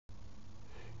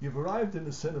You've arrived in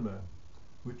the cinema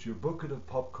with your bucket of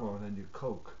popcorn and your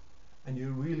Coke, and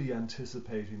you're really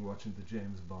anticipating watching the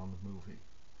James Bond movie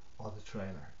or the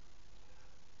trailer.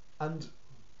 And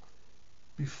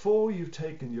before you've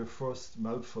taken your first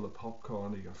mouthful of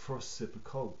popcorn or your first sip of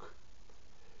Coke,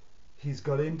 he's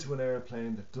got into an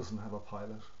airplane that doesn't have a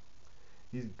pilot.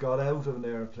 He's got out of an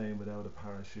airplane without a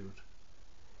parachute.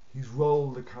 He's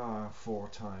rolled the car 4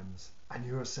 times, and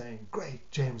you're saying, "Great,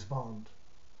 James Bond."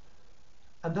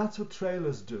 And that's what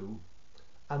trailers do.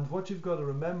 And what you've got to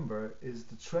remember is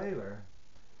the trailer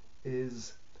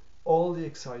is all the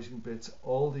exciting bits,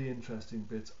 all the interesting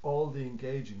bits, all the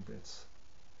engaging bits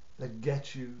that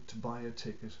get you to buy a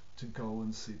ticket to go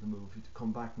and see the movie, to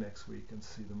come back next week and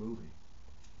see the movie.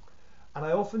 And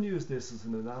I often use this as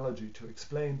an analogy to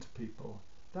explain to people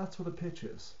that's what a pitch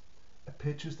is. A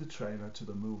pitch is the trailer to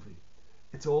the movie.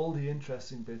 It's all the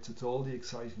interesting bits, it's all the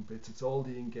exciting bits, it's all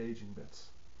the engaging bits.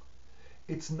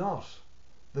 It's not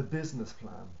the business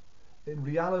plan. In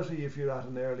reality, if you're at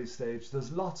an early stage,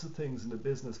 there's lots of things in the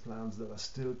business plans that are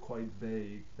still quite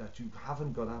vague, that you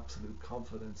haven't got absolute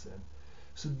confidence in.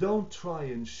 So don't try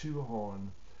and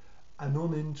shoehorn an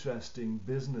uninteresting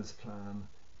business plan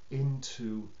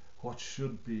into what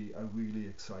should be a really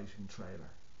exciting trailer.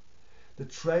 The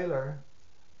trailer,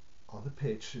 or the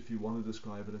pitch, if you want to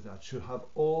describe it as that, should have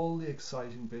all the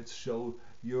exciting bits, show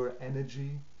your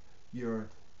energy, your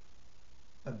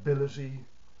ability,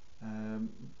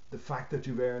 the fact that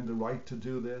you've earned the right to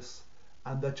do this,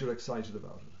 and that you're excited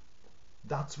about it.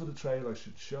 That's what a trailer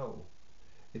should show.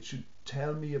 It should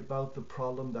tell me about the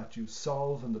problem that you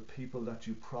solve and the people that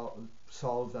you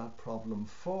solve that problem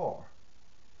for,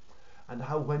 and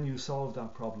how when you solve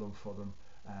that problem for them,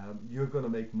 you're going to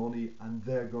make money and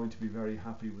they're going to be very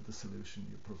happy with the solution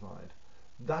you provide.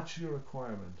 That's your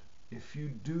requirement. If you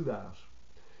do that,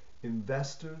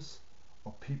 investors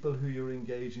or people who you're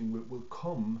engaging with will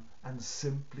come and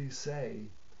simply say,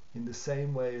 in the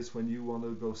same way as when you want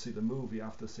to go see the movie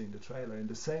after seeing the trailer, in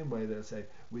the same way they'll say,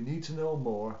 "We need to know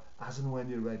more, as and when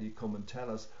you're ready, come and tell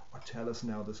us, or tell us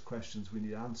now, there's questions we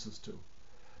need answers to."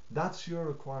 That's your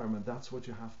requirement. That's what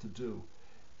you have to do.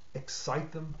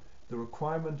 Excite them. The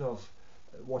requirement of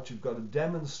what you've got to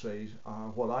demonstrate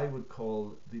are what I would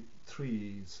call the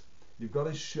 3 E's. You've got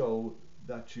to show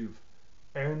that you've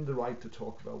earned the right to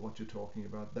talk about what you're talking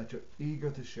about, that you're eager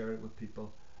to share it with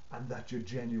people, and that you're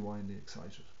genuinely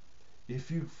excited. If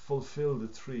you fulfill the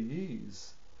 3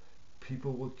 E's,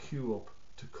 people will queue up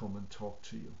to come and talk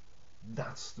to you.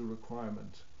 That's the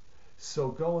requirement.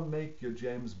 So go and make your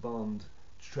James Bond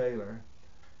trailer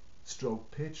stroke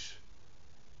pitch.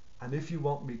 And if you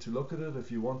want me to look at it,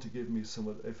 if you want to give me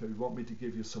some, if you want me to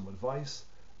give you some advice,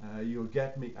 you'll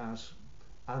get me at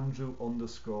Andrew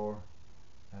underscore,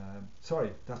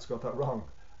 sorry, that's got that wrong.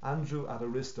 Andrew at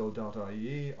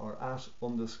aristo.ie or at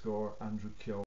underscore Andrew Keogh.